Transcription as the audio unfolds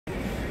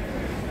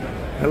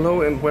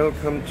Hello and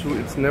welcome to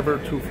It's Never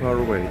Too Far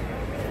Away.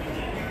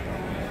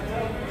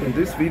 In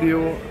this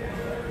video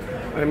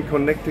I'm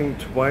connecting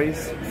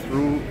twice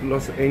through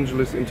Los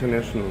Angeles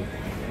International.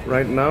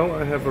 Right now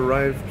I have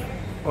arrived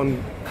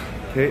on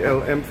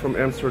KLM from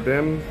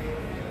Amsterdam,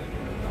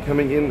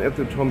 coming in at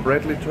the Tom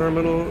Bradley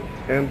Terminal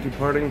and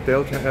departing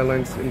Delta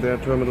Airlines in their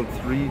Terminal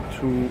 3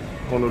 to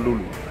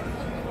Honolulu.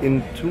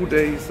 In 2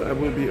 days I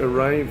will be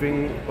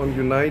arriving on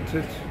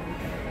United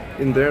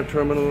in their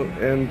terminal,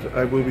 and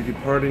I will be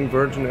departing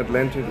Virgin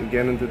Atlantic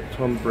again in the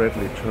Tom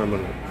Bradley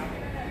Terminal.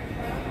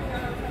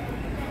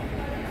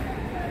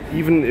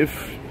 Even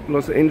if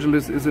Los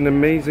Angeles is an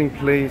amazing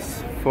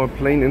place for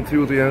plane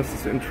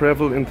enthusiasts and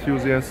travel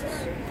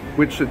enthusiasts,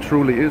 which it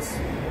truly is,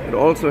 it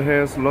also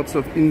has lots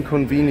of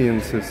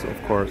inconveniences,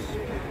 of course,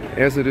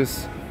 as it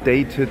is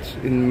dated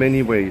in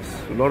many ways.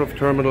 A lot of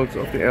terminals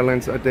of the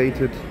airlines are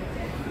dated,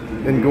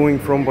 and going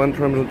from one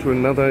terminal to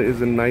another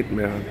is a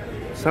nightmare.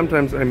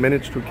 Sometimes I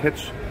manage to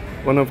catch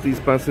one of these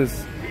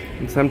buses,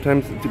 and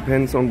sometimes it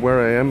depends on where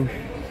I am.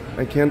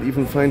 I can't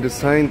even find a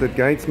sign that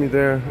guides me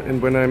there,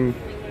 and when I'm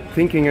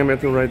thinking I'm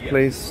at the right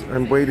place,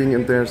 I'm waiting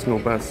and there's no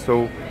bus.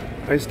 So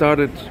I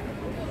started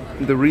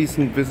the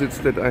recent visits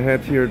that I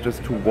had here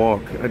just to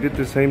walk. I did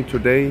the same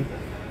today,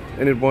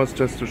 and it was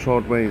just a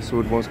short way,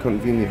 so it was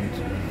convenient.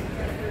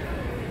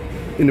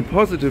 In a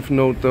positive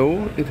note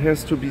though, it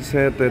has to be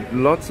said that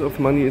lots of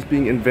money is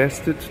being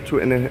invested to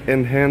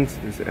enhance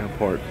this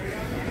airport.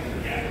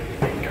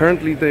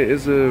 Currently there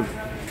is a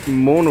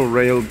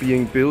monorail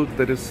being built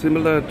that is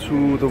similar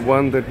to the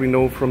one that we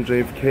know from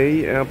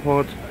JFK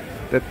Airport,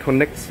 that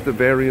connects the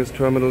various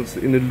terminals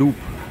in a loop.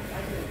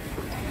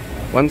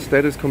 Once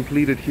that is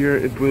completed here,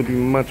 it will be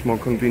much more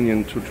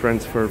convenient to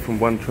transfer from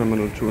one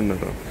terminal to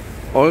another.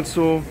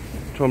 Also,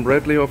 Tom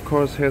Bradley, of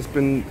course, has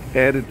been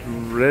added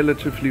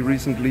relatively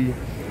recently.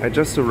 I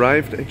just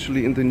arrived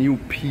actually in the new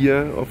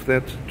pier of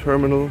that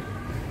terminal,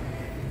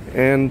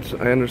 and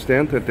I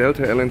understand that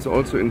Delta Airlines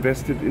also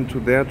invested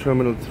into their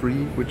Terminal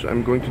 3, which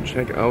I'm going to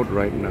check out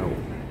right now.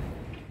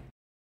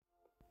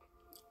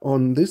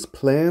 On this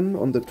plan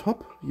on the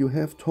top you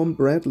have Tom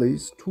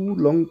Bradley's two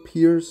long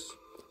piers,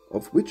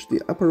 of which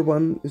the upper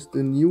one is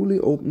the newly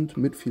opened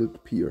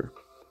midfield pier.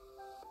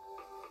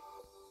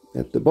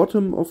 At the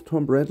bottom of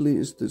Tom Bradley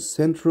is the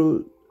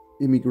central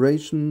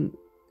immigration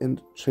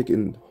and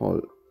check-in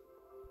hall.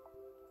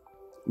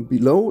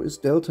 Below is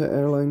Delta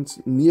Airlines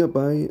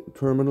nearby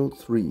Terminal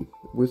 3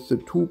 with the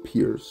two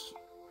piers.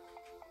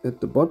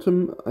 At the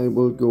bottom I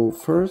will go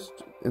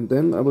first, and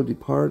then I will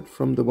depart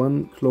from the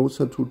one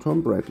closer to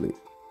Tom Bradley.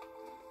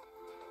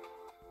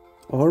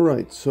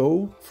 Alright,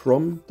 so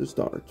from the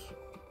start.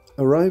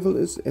 Arrival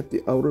is at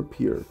the outer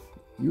pier.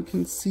 You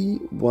can see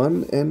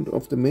one end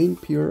of the main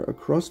pier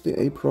across the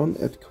apron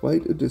at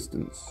quite a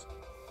distance.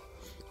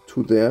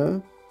 To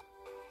there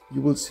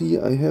you will see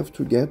I have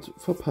to get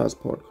for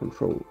passport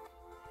control.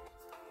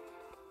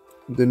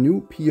 The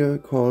new pier,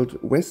 called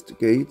West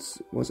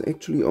Gates, was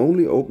actually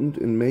only opened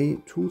in May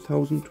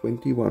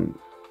 2021.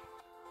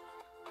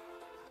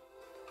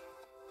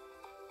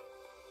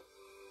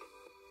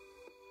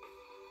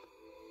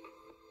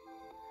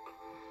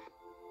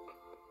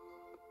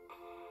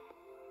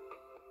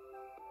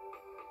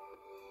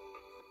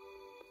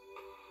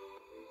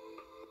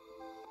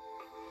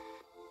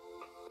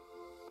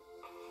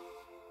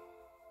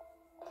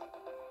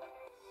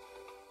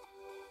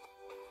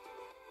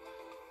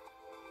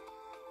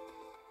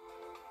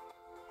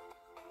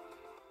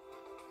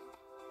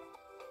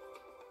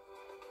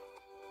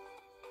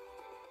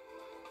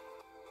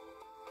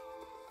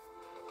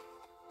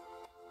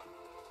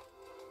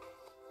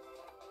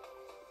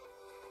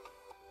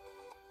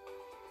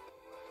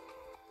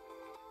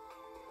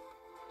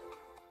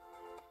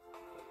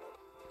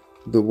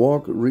 The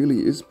walk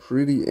really is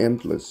pretty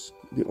endless.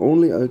 The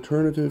only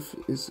alternative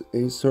is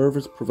a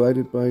service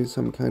provided by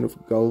some kind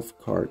of golf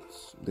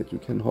carts that you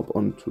can hop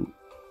onto.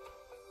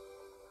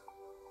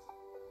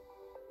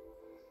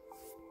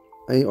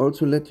 I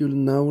also let you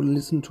now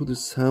listen to the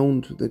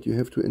sound that you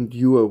have to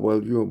endure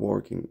while you are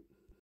walking.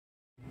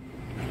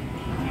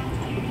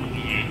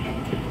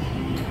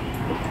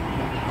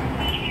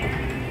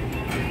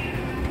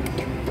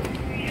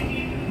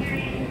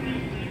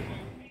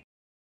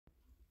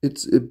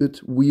 It's a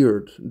bit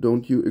weird,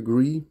 don't you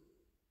agree?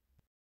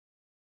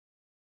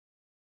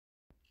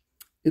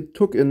 It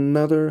took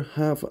another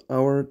half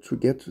hour to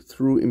get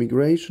through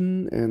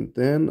immigration, and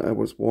then I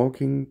was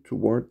walking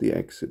toward the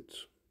exit.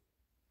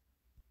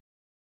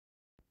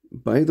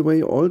 By the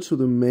way, also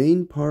the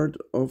main part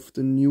of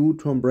the new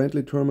Tom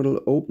Bradley terminal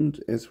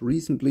opened as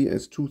recently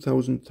as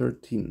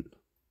 2013.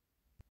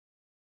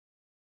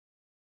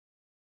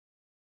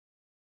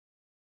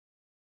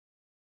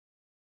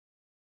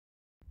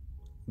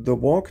 The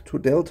walk to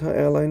Delta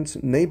Airlines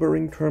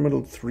neighboring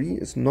Terminal 3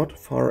 is not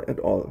far at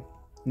all.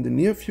 In the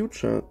near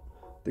future,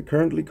 the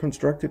currently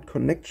constructed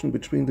connection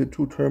between the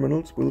two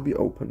terminals will be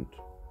opened.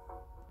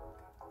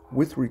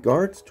 With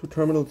regards to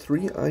Terminal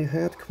 3, I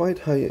had quite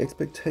high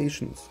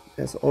expectations,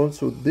 as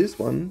also this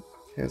one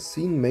has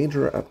seen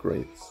major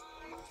upgrades.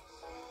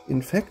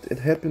 In fact, it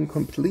had been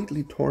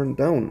completely torn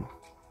down,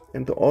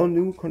 and the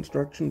all-new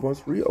construction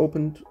was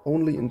reopened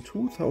only in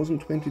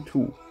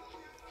 2022,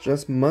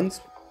 just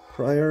months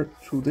prior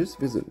to this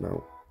visit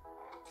now.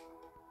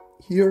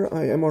 Here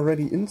I am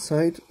already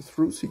inside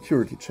through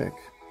security check.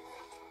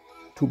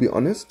 To be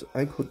honest,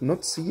 I could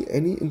not see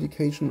any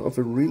indication of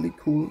a really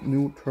cool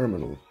new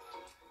terminal.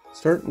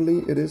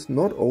 Certainly it is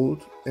not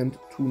old and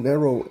too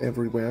narrow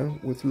everywhere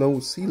with low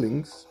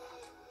ceilings,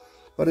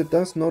 but it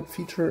does not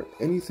feature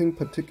anything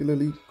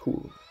particularly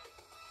cool.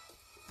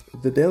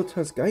 The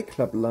Delta Sky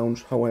Club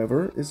Lounge,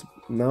 however, is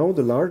now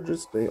the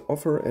largest they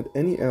offer at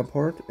any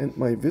airport, and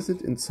my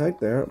visit inside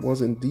there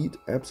was indeed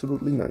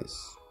absolutely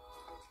nice.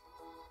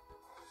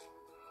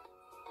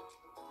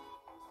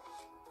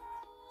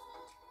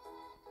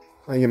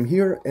 I am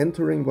here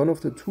entering one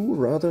of the two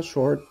rather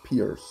short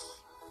piers.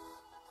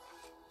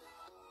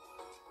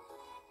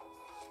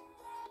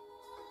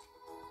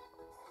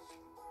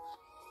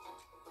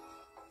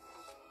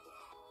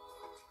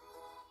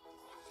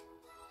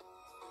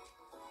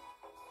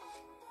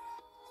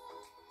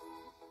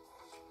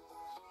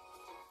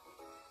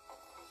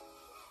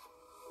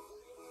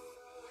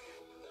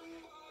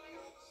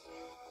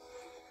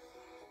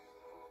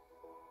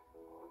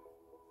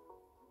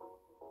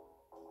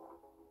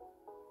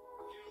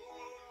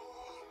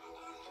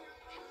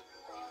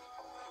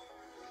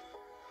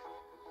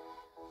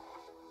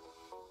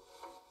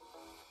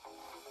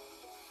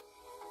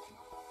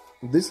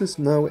 This is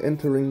now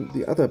entering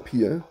the other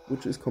pier,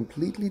 which is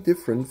completely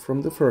different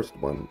from the first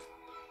one.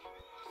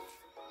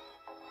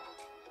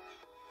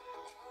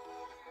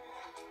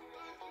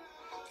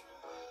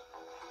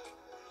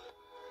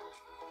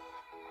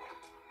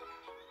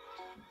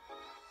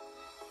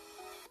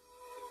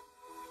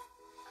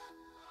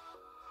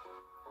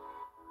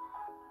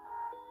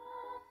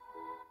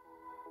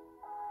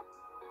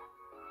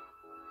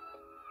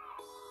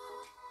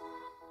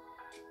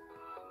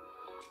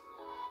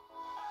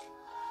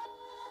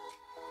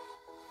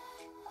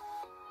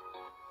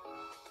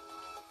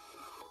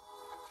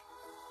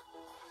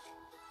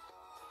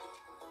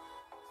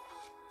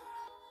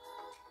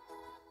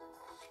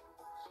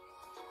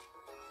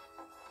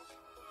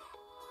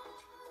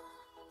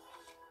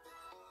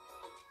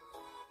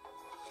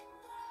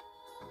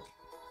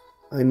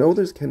 I know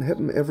this can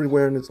happen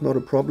everywhere and it's not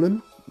a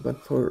problem,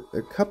 but for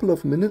a couple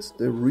of minutes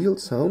the real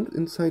sound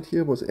inside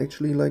here was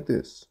actually like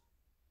this.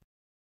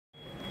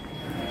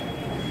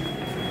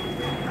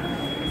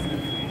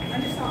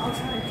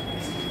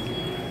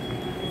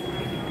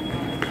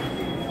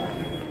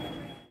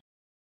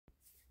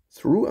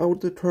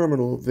 Throughout the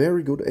terminal,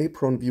 very good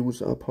apron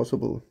views are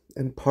possible,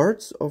 and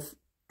parts of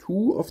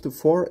 2 of the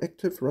 4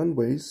 active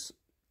runways,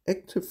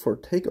 active for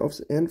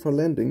takeoffs and for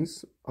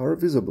landings, are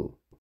visible.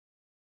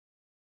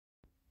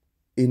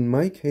 In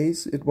my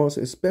case, it was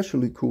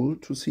especially cool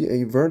to see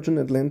a Virgin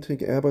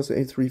Atlantic Airbus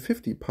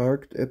A350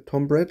 parked at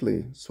Tom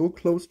Bradley, so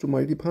close to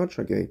my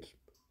departure gate,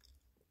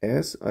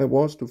 as I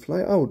was to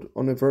fly out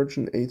on a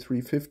Virgin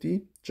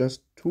A350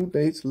 just 2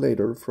 days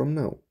later from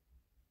now.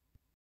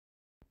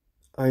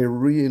 I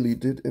really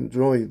did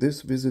enjoy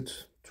this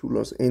visit to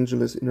Los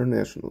Angeles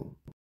International.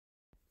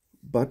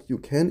 But you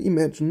can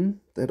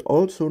imagine that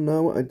also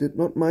now I did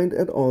not mind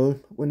at all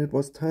when it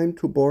was time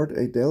to board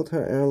a Delta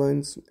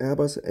Airlines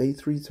Airbus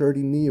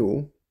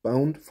A330neo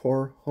bound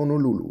for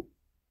Honolulu.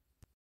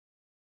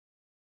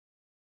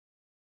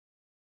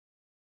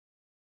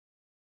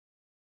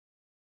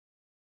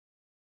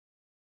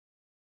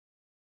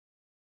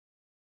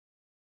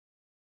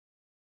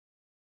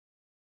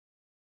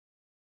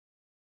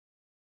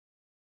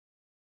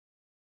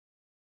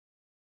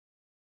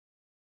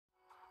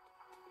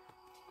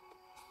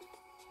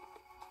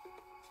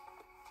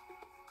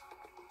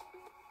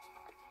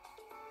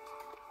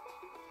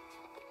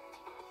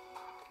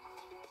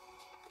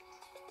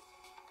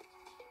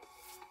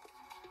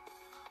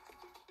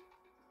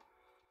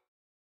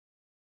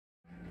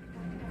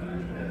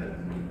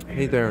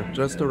 Hey there,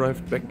 just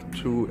arrived back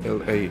to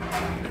LA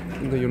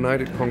in the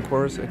United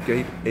Concourse at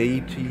gate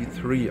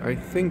 83. I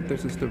think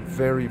this is the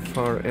very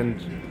far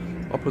end,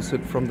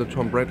 opposite from the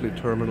Tom Bradley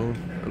terminal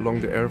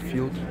along the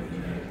airfield.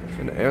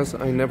 And as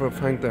I never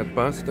find that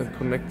bus that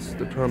connects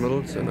the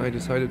terminals and I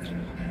decided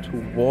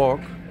to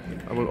walk,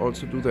 I will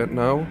also do that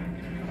now,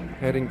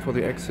 heading for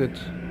the exit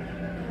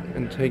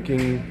and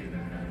taking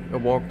a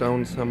walk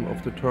down some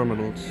of the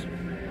terminals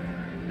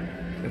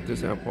at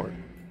this airport.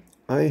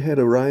 I had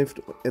arrived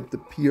at the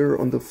pier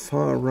on the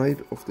far right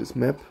of this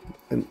map,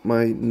 and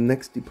my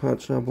next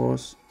departure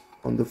was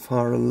on the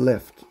far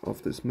left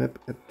of this map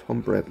at Tom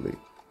Bradley.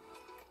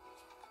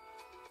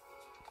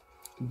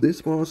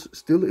 This was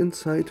still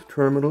inside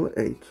Terminal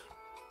 8.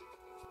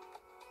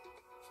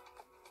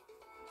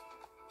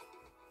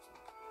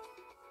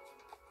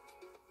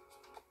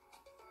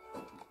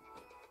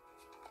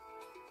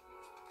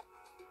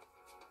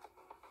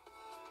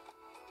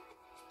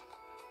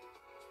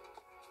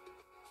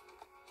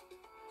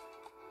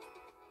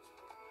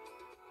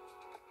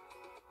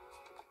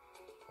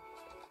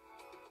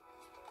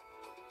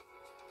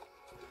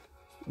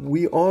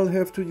 We all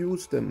have to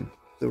use them.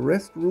 The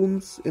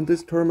restrooms in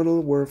this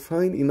terminal were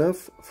fine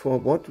enough for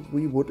what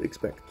we would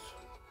expect.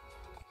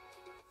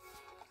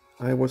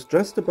 I was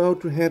just about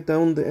to head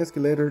down the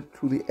escalator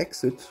to the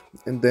exit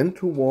and then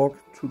to walk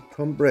to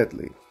Tom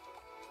Bradley,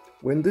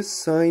 when this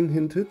sign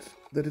hinted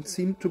that it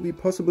seemed to be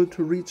possible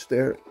to reach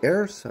their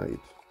air side.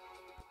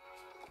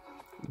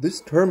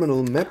 This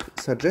terminal map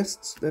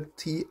suggests that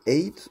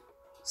T8,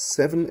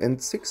 7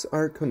 and 6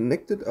 are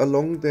connected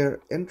along their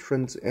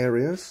entrance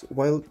areas,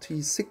 while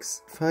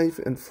T6, 5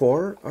 and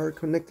 4 are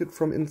connected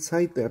from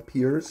inside their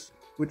piers,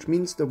 which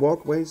means the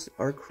walkways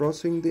are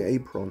crossing the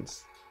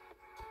aprons.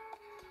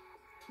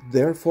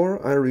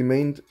 Therefore, I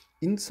remained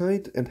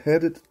inside and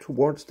headed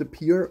towards the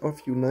pier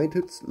of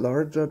United's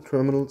larger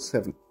Terminal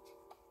 7.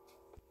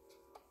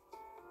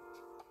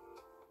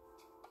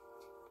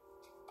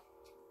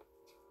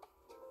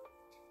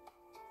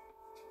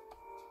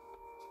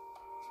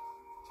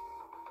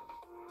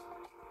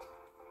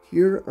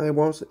 Here I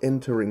was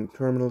entering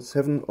Terminal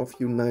 7 of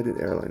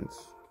United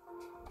Airlines.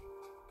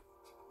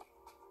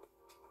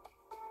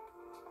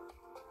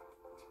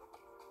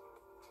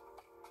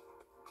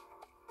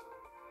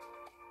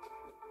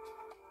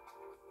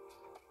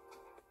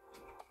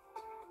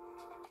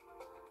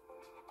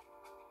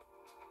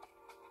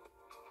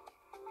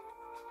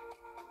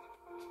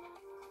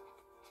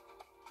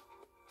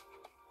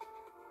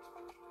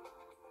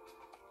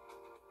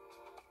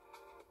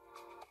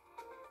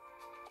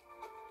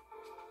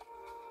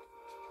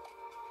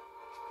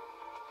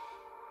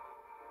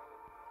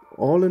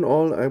 All in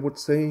all, I would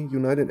say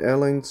United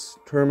Airlines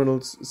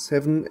Terminals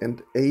 7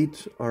 and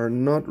 8 are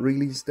not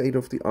really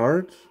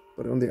state-of-the-art,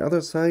 but on the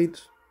other side,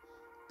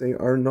 they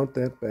are not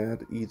that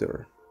bad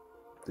either.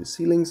 The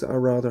ceilings are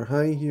rather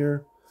high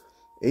here,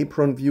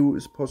 apron view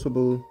is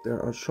possible,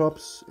 there are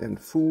shops and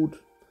food,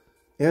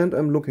 and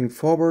I'm looking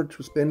forward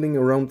to spending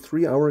around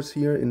 3 hours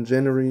here in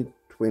January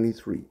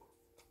 23.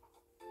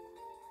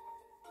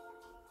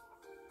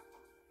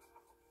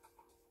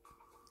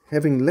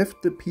 Having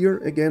left the pier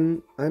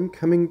again, I'm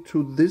coming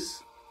to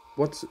this,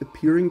 what's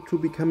appearing to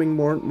becoming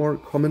more and more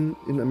common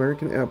in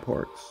American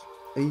airports,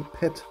 a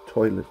pet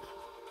toilet.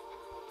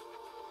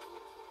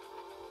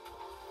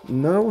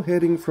 Now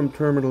heading from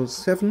Terminal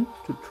 7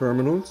 to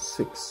Terminal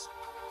 6.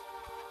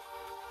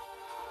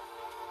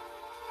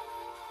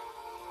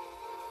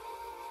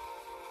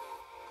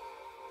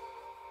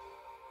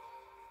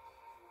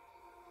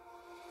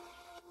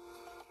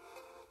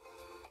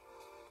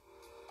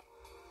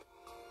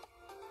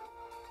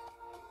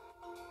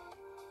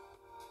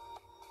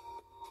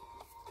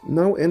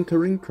 Now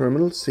entering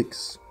Terminal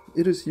 6.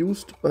 It is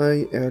used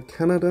by Air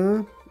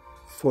Canada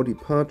for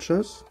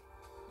departures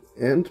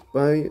and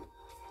by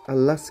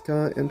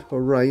Alaska and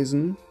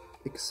Horizon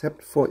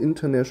except for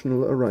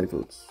international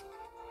arrivals.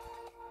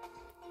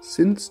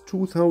 Since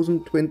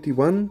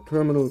 2021,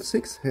 Terminal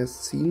 6 has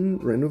seen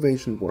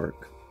renovation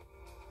work.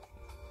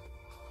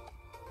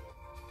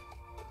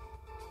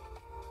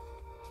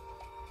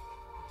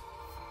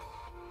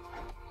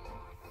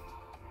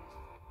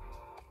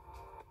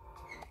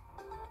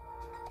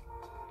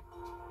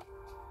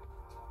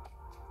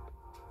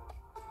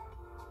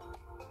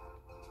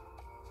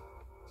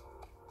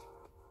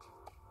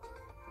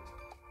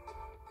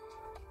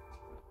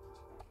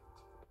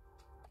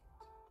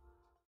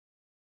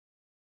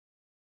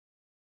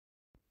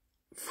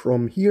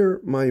 From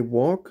here, my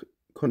walk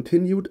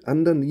continued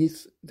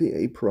underneath the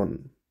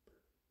apron.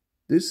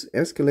 This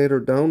escalator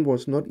down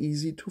was not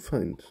easy to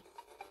find.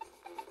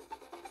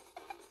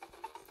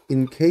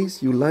 In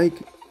case you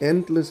like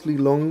endlessly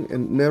long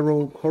and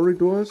narrow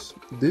corridors,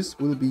 this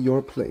will be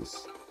your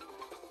place.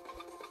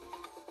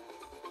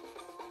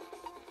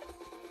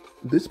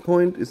 This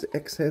point is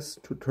access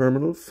to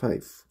Terminal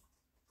 5.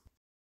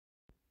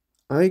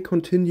 I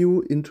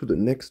continue into the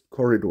next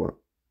corridor.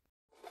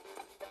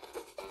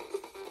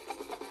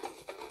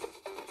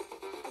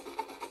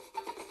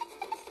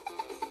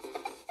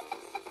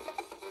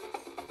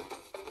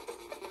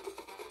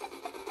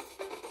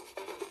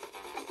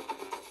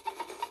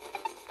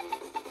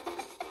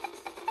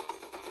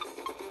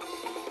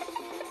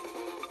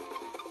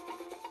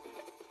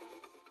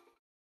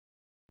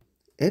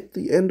 At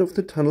the end of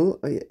the tunnel,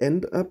 I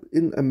end up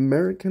in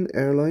American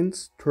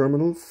Airlines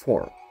Terminal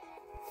 4.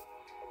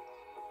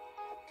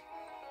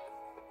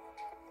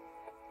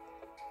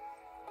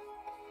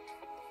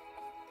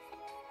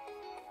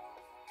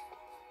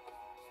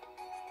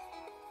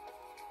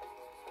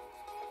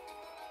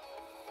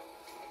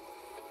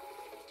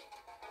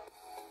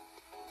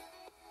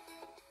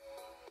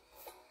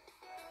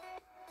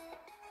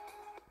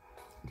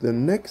 The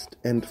next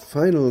and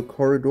final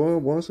corridor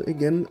was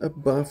again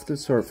above the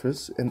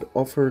surface and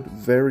offered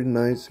very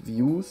nice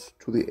views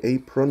to the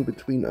apron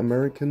between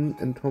American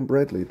and Tom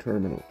Bradley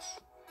terminals.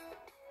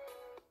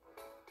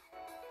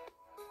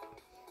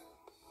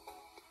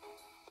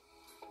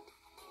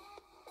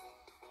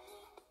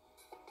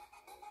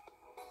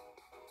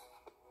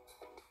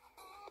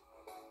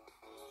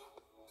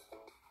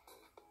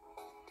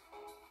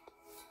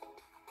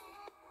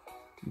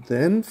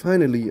 Then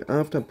finally,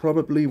 after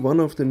probably one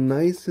of the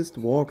nicest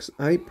walks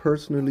I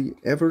personally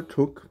ever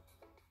took,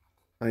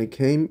 I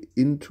came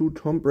into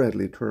Tom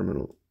Bradley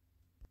Terminal.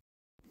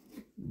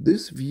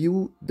 This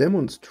view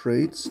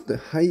demonstrates the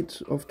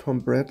height of Tom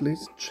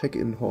Bradley's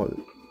check-in hall.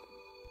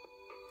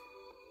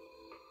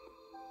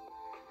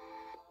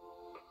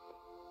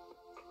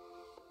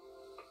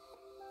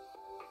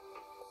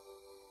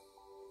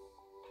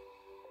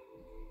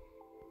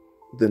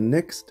 The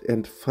next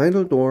and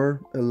final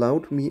door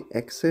allowed me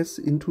access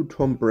into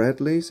Tom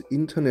Bradley's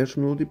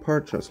International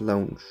Departures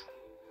Lounge.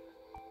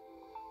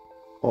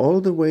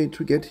 All the way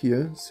to get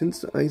here,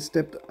 since I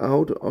stepped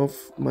out of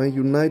my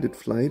United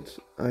flight,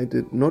 I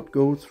did not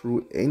go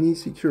through any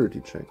security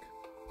check.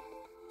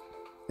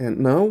 And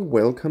now,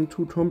 welcome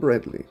to Tom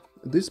Bradley.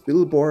 This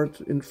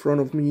billboard in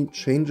front of me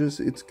changes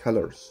its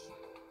colors.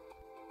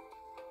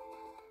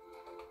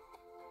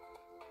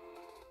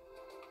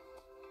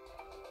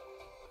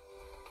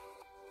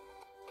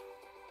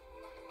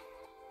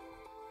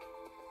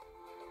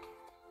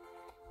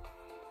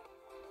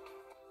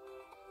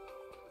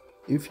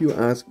 If you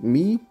ask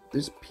me,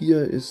 this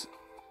pier is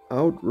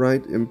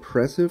outright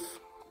impressive,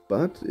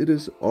 but it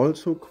is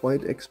also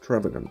quite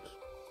extravagant.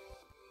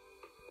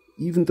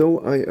 Even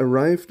though I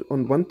arrived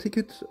on one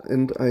ticket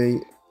and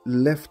I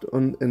left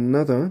on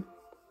another,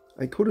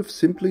 I could have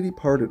simply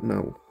departed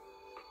now.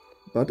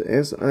 But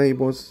as I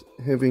was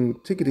having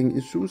ticketing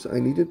issues, I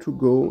needed to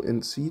go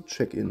and see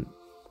check-in.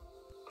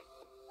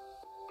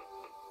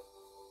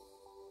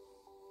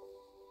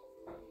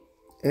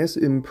 As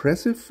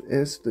impressive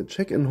as the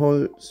check-in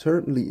hall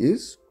certainly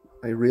is,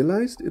 I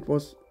realized it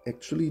was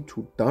actually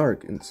too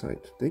dark inside.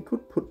 They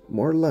could put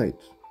more light.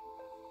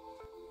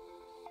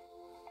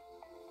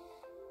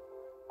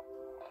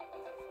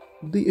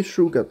 The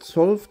issue got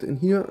solved and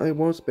here I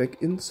was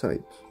back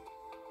inside.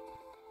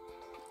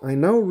 I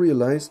now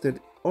realized that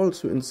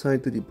also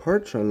inside the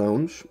departure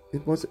lounge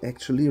it was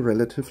actually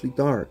relatively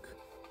dark.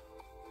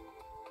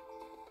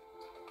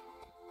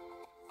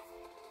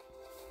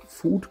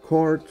 Food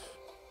court,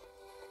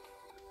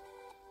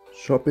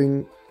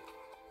 shopping.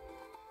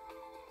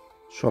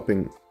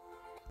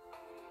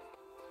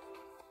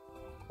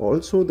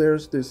 Also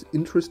there's this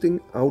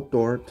interesting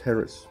outdoor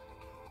terrace.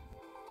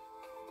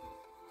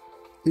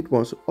 It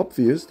was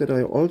obvious that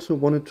I also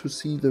wanted to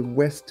see the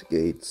West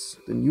Gates,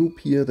 the new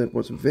pier that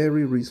was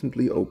very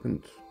recently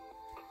opened.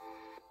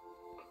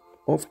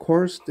 Of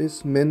course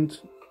this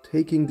meant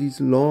taking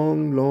these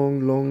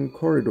long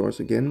corridors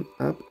again,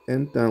 up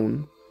and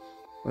down,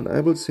 but I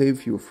will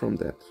save you from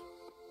that.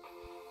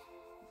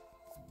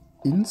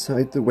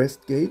 Inside the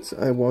West Gates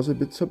I was a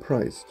bit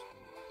surprised.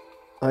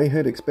 I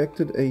had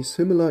expected a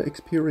similar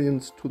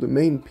experience to the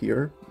main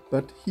pier,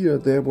 but here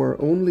there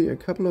were only a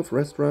couple of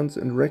restaurants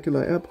and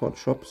regular airport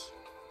shops,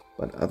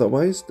 but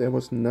otherwise there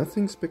was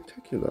nothing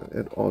spectacular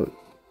at all.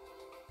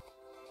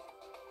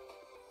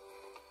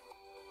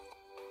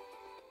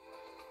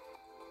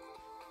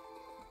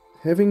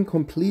 Having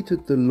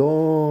completed the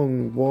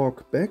long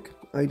walk back,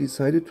 I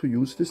decided to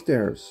use the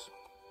stairs.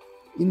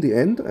 In the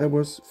end, I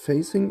was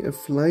facing a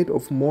flight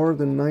of more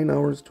than 9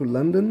 hours to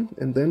London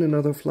and then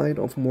another flight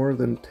of more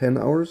than 10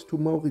 hours to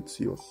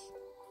Mauritius.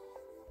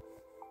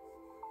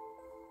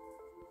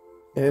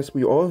 As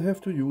we all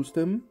have to use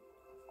them,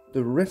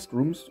 the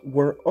restrooms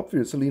were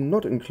obviously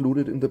not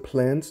included in the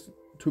plans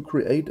to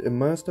create a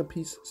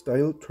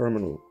masterpiece-style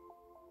terminal.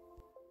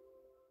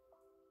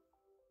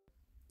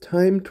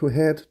 Time to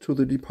head to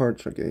the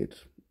departure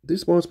gate.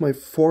 This was my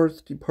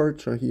 4th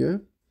departure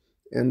here,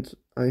 and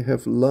I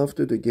have loved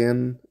it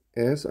again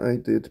as I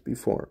did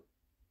before.